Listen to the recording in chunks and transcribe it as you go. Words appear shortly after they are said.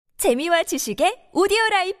재미와 지식의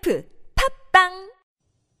오디오라이프 팝빵.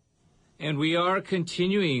 And we are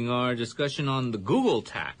continuing our discussion on the Google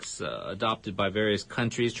tax adopted by various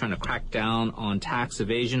countries trying to crack down on tax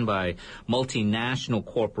evasion by multinational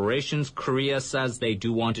corporations. Korea says they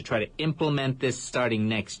do want to try to implement this starting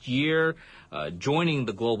next year, joining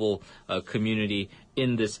the global community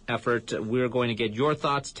in this effort. We're going to get your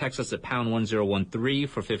thoughts. Text us at pound 1013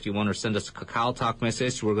 for 51 or send us a Kakao Talk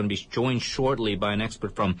message. We're going to be joined shortly by an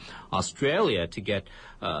expert from Australia to get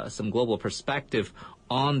some global perspective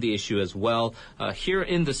on the issue as well. Here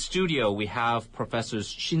in the studio, we have Professors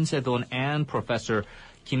Shin Se-don and Professor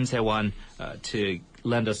Kim Se-wan to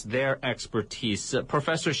lend us their expertise.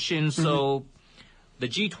 Professor Shin, so the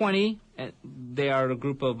G20, they are a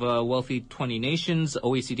group of wealthy 20 nations.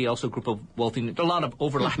 OECD also a group of wealthy. There's a lot of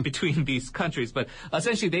overlap between these countries, but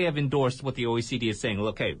essentially they have endorsed what the OECD is saying.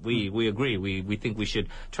 Okay, we agree. We think we should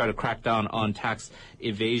try to crack down on tax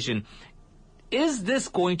evasion. Is this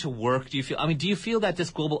going to work? Do you feel that this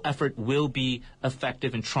global effort will be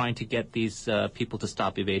effective in trying to get these people to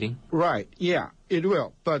stop evading? Right. Yeah, it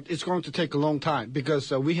will. But it's going to take a long time because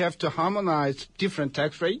we have to harmonize different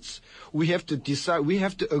tax rates. We have to decide, we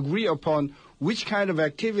have to agree upon which kind of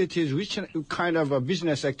activities, which kind of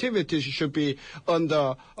business activities should be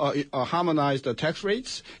under harmonized tax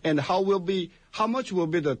rates, and how much will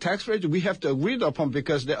be the tax rate. We have to agree upon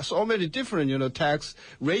because there are so many different, tax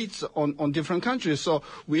rates on different countries. So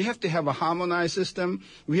we have to have a harmonized system.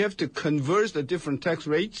 We have to converge the different tax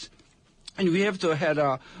rates. And we have to have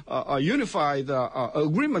a unified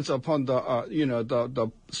agreements upon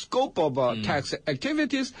the scope of tax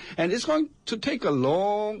activities, and it's going to take a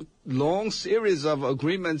long series of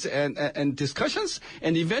agreements and discussions,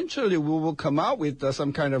 and eventually we will come out with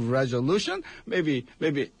some kind of resolution, maybe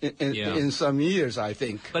in some years, I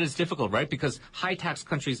think. But it's difficult, right? Because high tax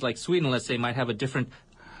countries like Sweden, let's say, might have a different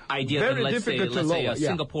idea very than let's say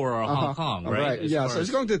Singapore or Hong Kong, right? Yeah, so it's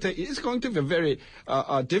going to be a very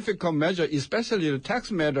difficult measure, especially the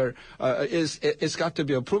tax matter it's got to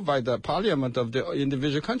be approved by the parliament of the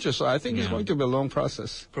individual country. So I think it's going to be a long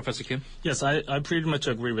process. Professor Kim? Yes, I pretty much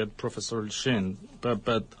agree with Professor Shin,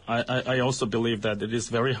 but I also believe that it is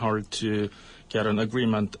very hard to get an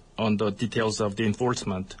agreement on the details of the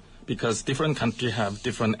enforcement because different countries have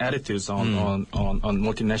different attitudes on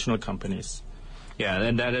multinational companies. Yeah,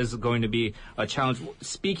 and that is going to be a challenge.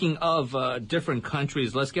 Speaking of different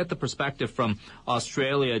countries, let's get the perspective from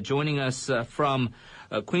Australia. Joining us from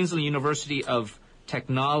Queensland University of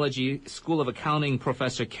Technology, School of Accounting,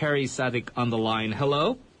 Professor Kerrie Sadiq on the line.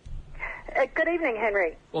 Hello. Good evening,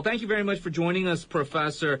 Henry. Well, thank you very much for joining us,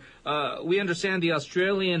 Professor. We understand the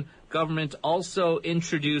Australian government also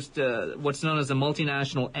introduced what's known as a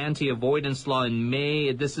multinational anti-avoidance law in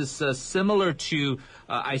May. This is similar to,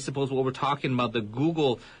 I suppose, what we're talking about, the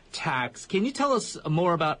Google tax. Can you tell us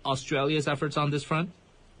more about Australia's efforts on this front?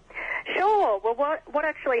 Sure. Well, what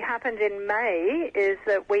actually happened in May is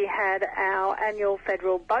that we had our annual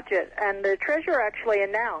federal budget, and the Treasurer actually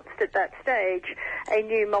announced at that stage a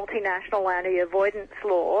new multinational anti-avoidance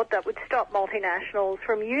law that would stop multinationals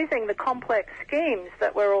from using the complex schemes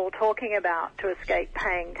that we're all talking about to escape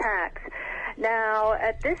paying tax. Now,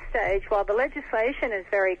 at this stage, while the legislation is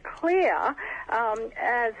very clear,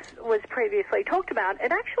 as was previously talked about,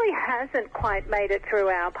 it actually hasn't quite made it through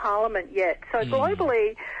our parliament yet. So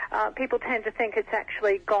globally, people tend to think it's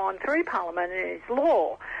actually gone through parliament and is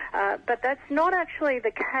law. But that's not actually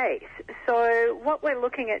the case. So what we're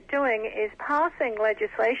looking at doing is passing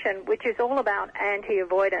legislation which is all about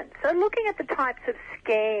anti-avoidance. So looking at the types of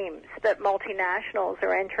schemes that multinationals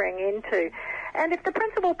are entering into. And if the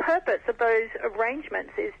principal purpose of those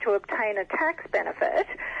arrangements is to obtain a tax benefit,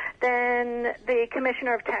 then the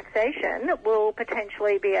Commissioner of Taxation will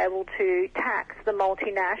potentially be able to tax the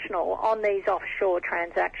multinational on these offshore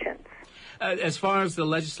transactions. As far as the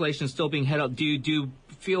legislation still being held up, do you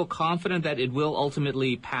feel confident that it will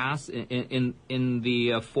ultimately pass in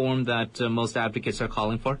the form that most advocates are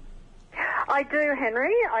calling for? I do,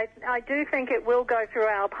 Henry. I do think it will go through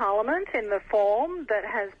our parliament in the form that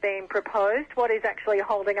has been proposed. What is actually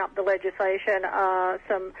holding up the legislation are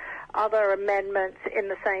some other amendments in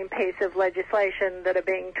the same piece of legislation that are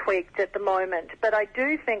being tweaked at the moment. But I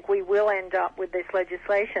do think we will end up with this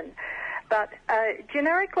legislation. But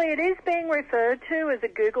generically, it is being referred to as a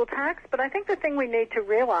Google tax. But I think the thing we need to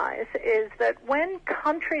realize is that when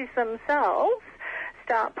countries themselves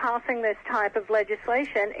start passing this type of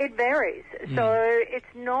legislation, it varies. So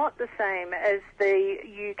it's not the same as the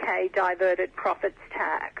UK diverted profits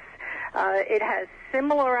tax. It has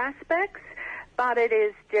similar aspects, but it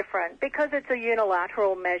is different because it's a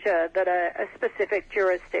unilateral measure that a specific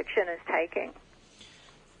jurisdiction is taking.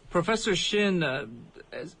 Professor Shin,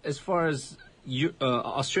 as far as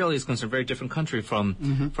Australia is concerned, a very different country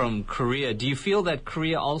from Korea. Do you feel that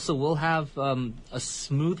Korea also will have a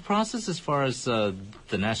smooth process as far as the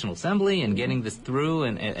National Assembly and getting this through?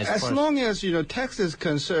 And as long as tax is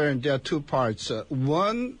concerned, there are two parts.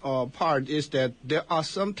 One part is that there are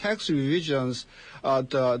some tax revisions.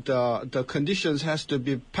 The conditions has to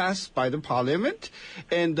be passed by the Parliament,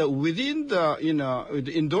 and within the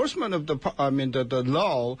endorsement of the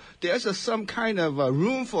law, there's some kind of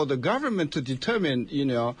room for the government to determine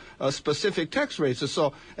a specific tax rates.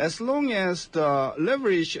 So as long as the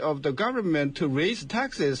leverage of the government to raise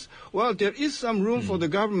taxes, well, there is some room for the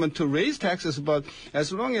government to raise taxes, but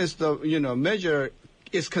as long as the measure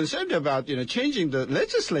is concerned about changing the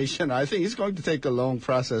legislation, I think it's going to take a long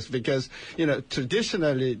process because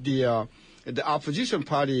traditionally the opposition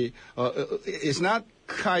party is not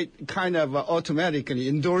kind of automatically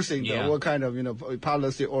endorsing what kind of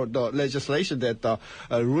policy or the legislation that the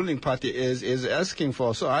ruling party is asking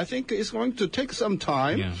for. So I think it's going to take some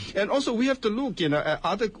time. Yeah. And also we have to look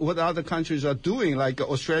at what other countries are doing, like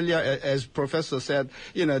Australia, as Professor said.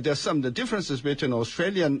 There's some the differences between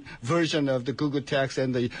Australian version of the Google tax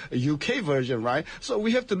and the UK version, right? So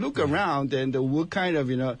we have to look around and what kind of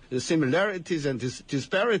the similarities and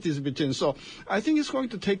disparities between. So I think it's going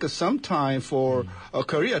to take some time for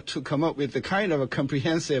Korea to come up with the kind of a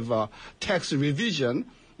comprehensive tax revision.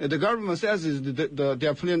 The government says they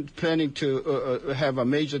are planning to have a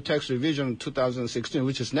major tax revision in 2016,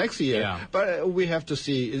 which is next year. Yeah. But we have to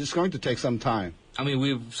see. It's going to take some time. I mean,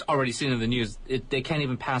 we've already seen in the news, they can't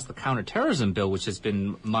even pass the counterterrorism bill, which has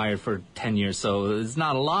been mired for 10 years. So there's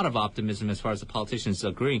not a lot of optimism as far as the politicians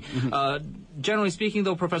agreeing. Generally speaking,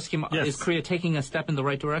 though, Professor Kim, is Korea taking a step in the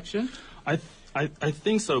right direction? I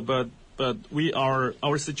think so, but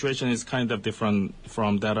our situation is kind of different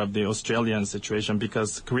from that of the Australian situation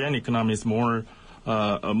because Korean economy is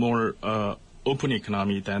a more open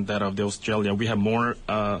economy than that of the Australia. We have more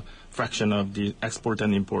fraction of the export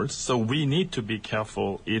and imports, so we need to be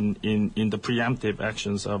careful in the preemptive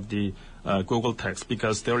actions of the Google tax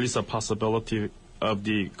because there is a possibility of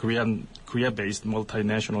the Korea-based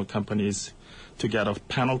multinational companies to get off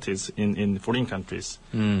penalties in foreign countries.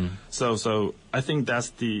 So I think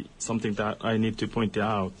that's something that I need to point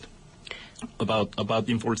out about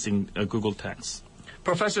enforcing a Google tax.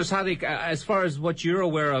 Professor Sadiq, as far as what you're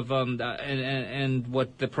aware of and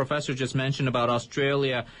what the professor just mentioned about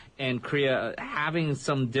Australia and Korea having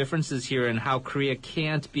some differences here and how Korea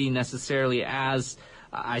can't be necessarily as,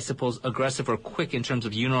 I suppose, aggressive or quick in terms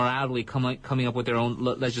of unilaterally coming up with their own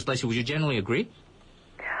legislation, would you generally agree?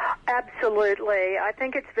 Absolutely. I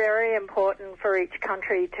think it's very important for each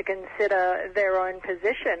country to consider their own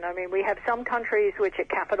position. I mean, we have some countries which are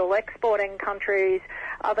capital exporting countries,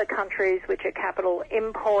 other countries which are capital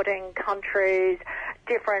importing countries,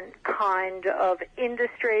 different kind of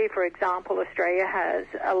industry. For example, Australia has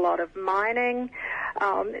a lot of mining.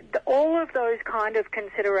 All of those kind of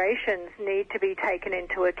considerations need to be taken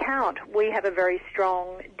into account. We have a very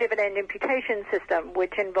strong dividend imputation system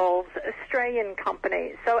which involves Australian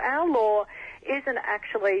companies. So our law isn't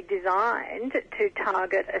actually designed to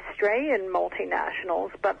target Australian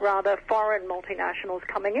multinationals, but rather foreign multinationals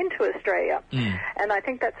coming into Australia. And I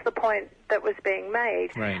think that's the point that was being made.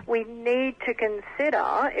 Right. We need to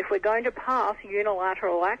consider, if we're going to pass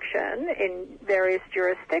unilateral action in various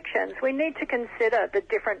jurisdictions, we need to consider the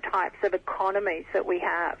different types of economies that we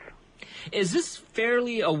have. Is this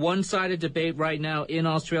fairly a one-sided debate right now in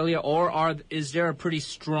Australia, or is there a pretty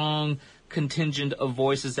strong contingent of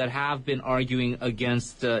voices that have been arguing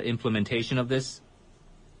against the implementation of this?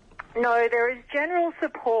 No, there is general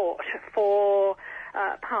support for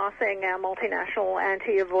passing our multinational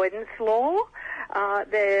anti-avoidance law.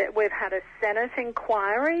 We've had a Senate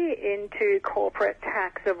inquiry into corporate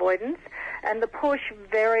tax avoidance, and the push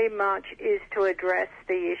very much is to address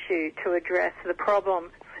the issue, to address the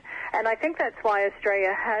problem. And I think that's why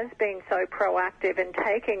Australia has been so proactive in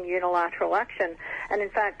taking unilateral action. And in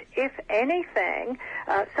fact, if anything,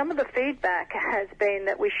 some of the feedback has been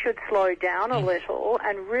that we should slow down a little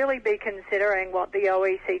and really be considering what the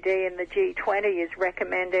OECD and the G20 is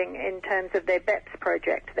recommending in terms of their BEPS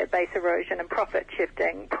project, their base erosion and profit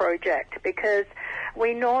shifting project, because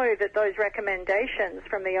we know that those recommendations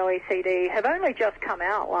from the OECD have only just come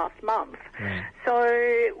out last month. Right. So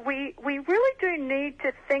we really do need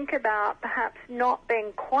to think about perhaps not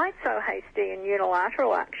being quite so hasty in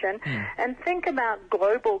unilateral action and think about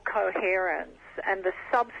global coherence and the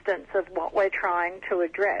substance of what we're trying to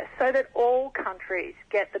address so that all countries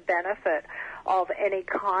get the benefit of any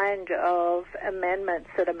kind of amendments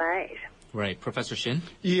that are made. Right. Professor Shin?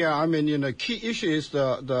 Yeah, I mean, key issue is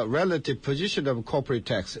the relative position of corporate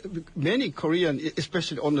tax. Many Korean,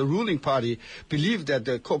 especially on the ruling party, believe that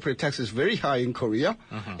the corporate tax is very high in Korea.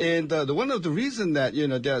 And one of the reasons that,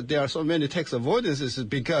 there are so many tax avoidances is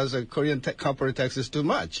because Korean corporate tax is too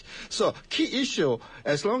much. So key issue,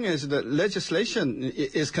 as long as the legislation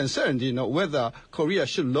is concerned, whether Korea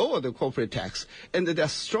should lower the corporate tax. And there are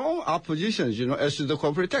strong oppositions, as to the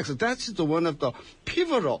corporate tax. That's one of the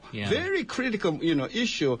pivotal, very critical,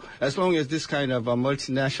 issue as long as this kind of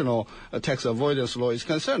multinational tax avoidance law is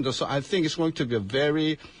concerned. So I think it's going to be a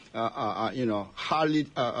very, highly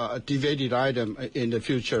debated item in the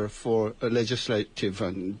future for legislative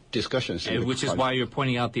discussions. Which is why you're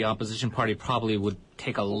pointing out the opposition party probably would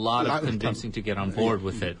take a lot of convincing to get on board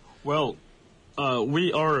with it. Well,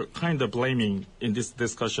 we are kind of blaming in this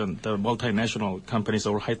discussion the multinational companies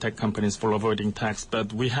or high-tech companies for avoiding tax,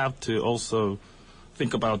 but we have to also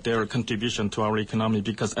think about their contribution to our economy,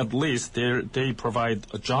 because at least they provide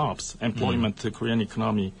jobs, employment to Korean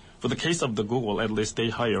economy. For the case of the Google, at least they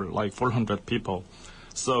hire like 400 people.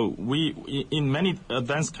 So in many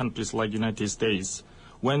advanced countries like United States,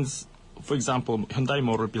 when, for example, Hyundai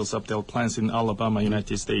Motor builds up their plants in Alabama,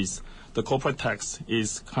 United States, the corporate tax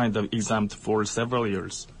is kind of exempt for several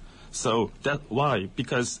years. So why?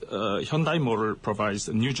 Because Hyundai Motor provides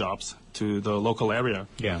new jobs to the local area.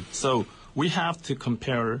 Yeah. So we have to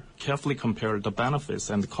carefully compare the benefits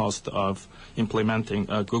and the cost of implementing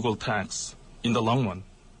a Google tax in the long run.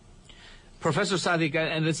 Professor Sadiq,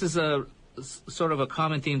 and this is a sort of a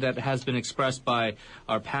common theme that has been expressed by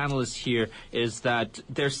our panelists here, is that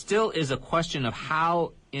there still is a question of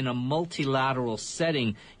how, in a multilateral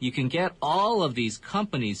setting, you can get all of these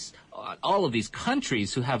companies, all of these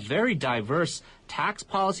countries who have very diverse tax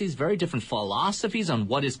policies, very different philosophies on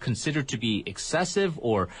what is considered to be excessive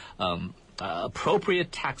or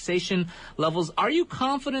appropriate taxation levels. Are you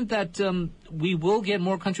confident that we will get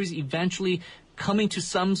more countries eventually coming to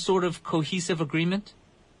some sort of cohesive agreement?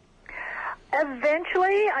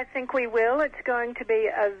 Eventually, I think we will. It's going to be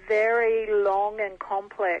a very long and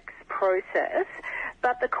complex process.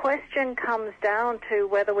 But the question comes down to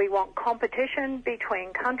whether we want competition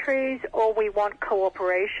between countries or we want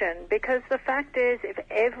cooperation. Because the fact is, if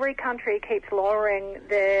every country keeps lowering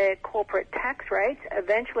their corporate tax rates,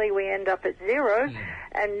 eventually we end up at zero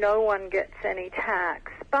and no one gets any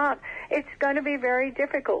tax. But it's going to be very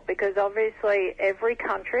difficult because obviously every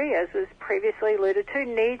country, as was previously alluded to,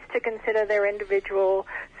 needs to consider their individual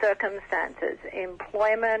circumstances,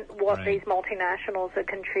 employment, what these multinationals are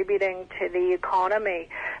contributing to the economy.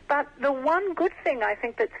 But the one good thing I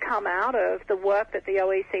think that's come out of the work that the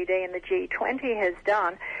OECD and the G20 has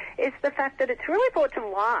done is the fact that it's really brought to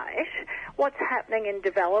light what's happening in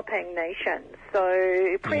developing nations.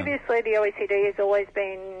 So previously the OECD has always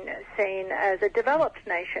been seen as a developed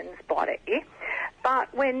nations body,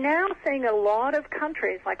 but we're now seeing a lot of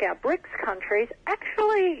countries, like our BRICS countries,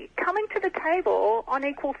 actually coming to the table on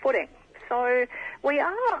equal footing. So we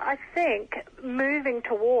are, I think, moving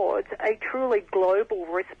towards a truly global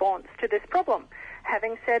response to this problem.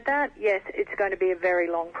 Having said that, yes, it's going to be a very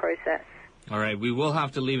long process. All right, we will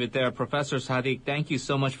have to leave it there. Professor Sadiq, thank you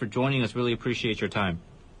so much for joining us. Really appreciate your time.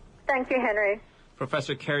 Thank you, Henry.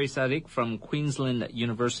 Professor Kerrie Sadiq from Queensland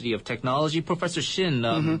University of Technology. Professor Shin,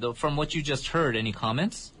 from what you just heard, any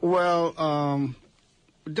comments? Well,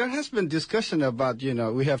 there has been discussion about,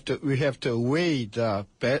 we have to weigh the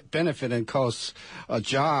benefit and cost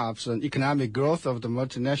jobs and economic growth of the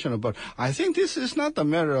multinational. But I think this is not a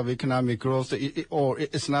matter of economic growth, or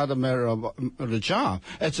it's not a matter of the job.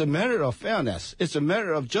 It's a matter of fairness. It's a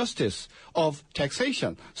matter of justice, of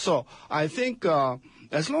taxation. So I think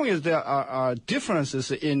as long as there are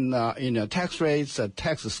differences in tax rates,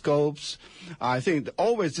 tax scopes, I think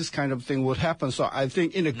always this kind of thing would happen. So I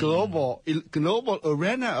think in a global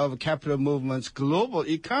arena of capital movements, global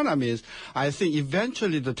economies, I think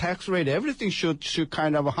eventually the tax rate, everything should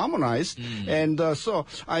kind of harmonize. And so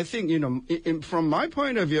I think, from my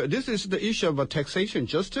point of view, this is the issue of taxation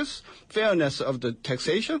justice, fairness of the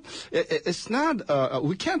taxation. It's not,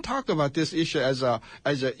 we can't talk about this issue as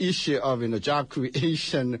an issue of, job creation,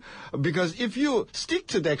 because if you stick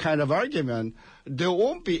to that kind of argument, there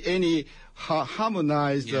won't be any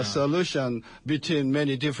harmonized solution between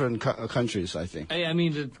many different countries, I think. I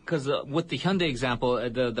mean, because with the Hyundai example,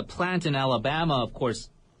 the plant in Alabama, of course,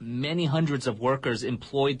 many hundreds of workers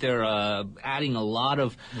employed there, adding a lot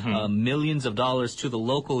of millions of dollars to the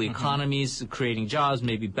local economies, creating jobs,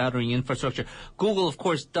 maybe bettering infrastructure. Google, of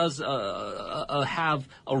course, does have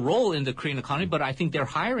a role in the Korean economy, but I think they're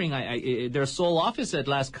hiring. Their sole office at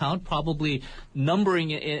last count probably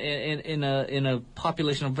numbering in a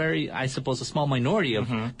population of I suppose, a small minority of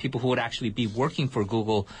people who would actually be working for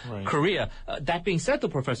Google Korea. That being said, though,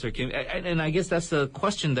 Professor Kim, and I guess that's the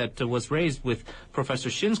question that was raised with Professor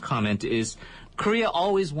Shin's comment, is Korea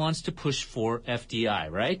always wants to push for FDI,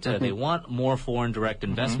 right? They want more foreign direct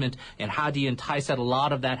investment. And how do you entice that? A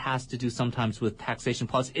lot of that has to do sometimes with taxation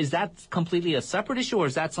policy. Is that completely a separate issue, or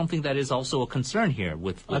is that something that is also a concern here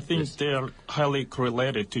with I think this? they are highly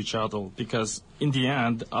correlated to each other, because in the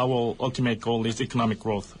end, our ultimate goal is economic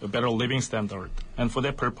growth, a better living standard. And for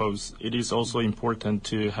that purpose, it is also important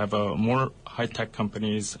to have more high-tech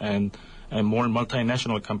companies and more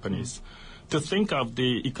multinational companies. To think of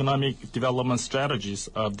the economic development strategies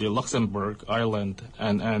of the Luxembourg Island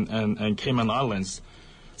and Cayman Islands,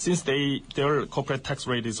 since their corporate tax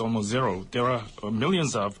rate is almost zero, there are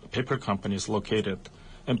millions of paper companies located.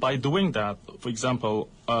 And by doing that, for example,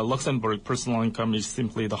 Luxembourg personal income is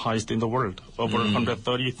simply the highest in the world, over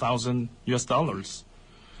 $130,000 US.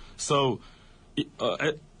 So,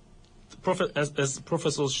 as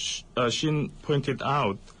Professor Shin pointed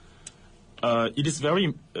out, it is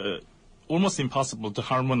very almost impossible to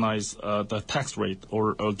harmonize the tax rate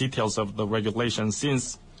or details of the regulation,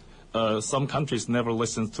 since some countries never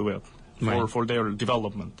listen to it for their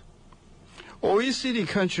development. OECD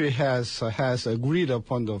country has agreed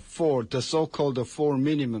upon the so-called four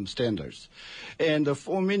minimum standards, and the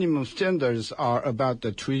four minimum standards are about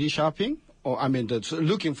the treaty shopping.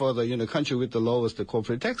 Looking for the country with the lowest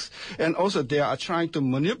corporate tax, and also they are trying to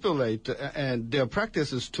manipulate and their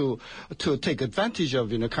practices to take advantage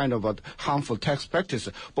of kind of a harmful tax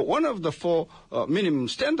practices. But one of the four minimum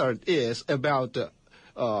standard is about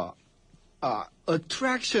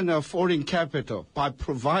attraction of foreign capital by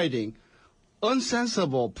providing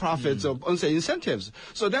unsensible profits or unsafe incentives.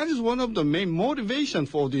 So that is one of the main motivation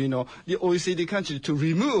for the OECD country to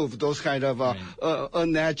remove those kind of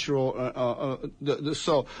unnatural.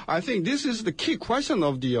 So I think this is the key question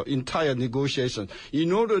of the entire negotiation.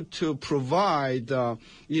 In order to provide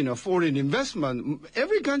foreign investment,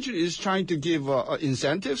 every country is trying to give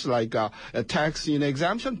incentives like a tax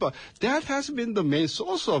exemption, but that has been the main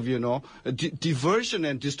source of diversion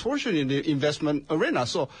and distortion in the investment arena.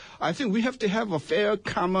 So I think we have to have a fair,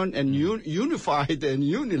 common, and unified and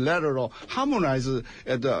unilateral, harmonized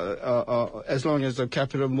as long as the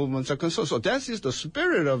capital movements are concerned. So that is the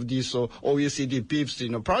spirit of these OECD BIPs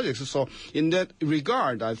projects. So in that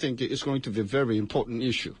regard, I think it's going to be a very important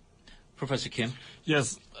issue. Professor Kim?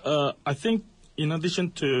 Yes, I think in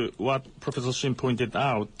addition to what Professor Shin pointed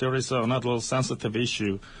out, there is another sensitive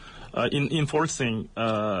issue. In enforcing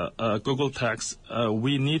Google tax,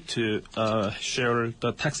 we need to share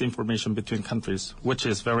the tax information between countries, which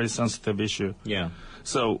is very sensitive issue. Yeah.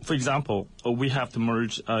 So, for example, we have to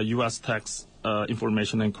merge U.S. tax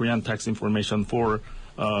information and Korean tax information for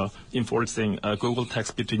enforcing Google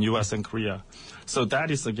tax between U.S. and Korea. So that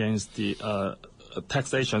is against the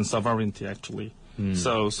taxation sovereignty, actually.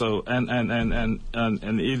 So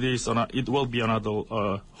it will be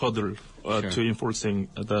another hurdle to enforcing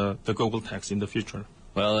the Google tax in the future.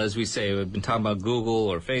 Well, as we say, we've been talking about Google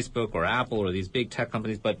or Facebook or Apple or these big tech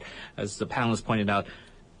companies, but as the panelists pointed out,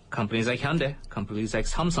 companies like Hyundai, companies like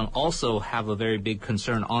Samsung also have a very big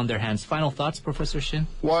concern on their hands. Final thoughts, Professor Shin?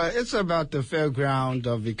 Well, it's about the fair ground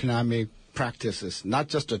of economic practices, not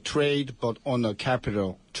just a trade, but on the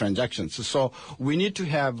capital transactions. So we need to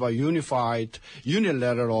have a unified,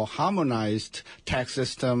 unilateral, harmonized tax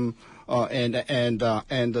system. And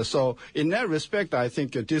so in that respect, I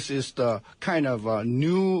think this is the kind of a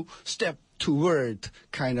new step toward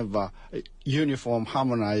kind of a uniform,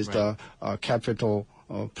 harmonized capital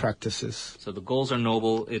practices. So the goals are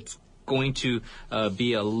noble. It's going to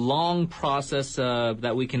be a long process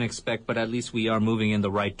that we can expect, but at least we are moving in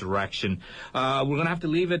the right direction. We're going to have to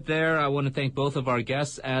leave it there. I want to thank both of our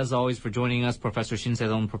guests, as always, for joining us. Professor Shin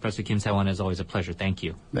Se-dong, Professor Kim Se-won, as always, a pleasure. Thank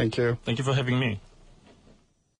you. Thank you. Thank you for having me.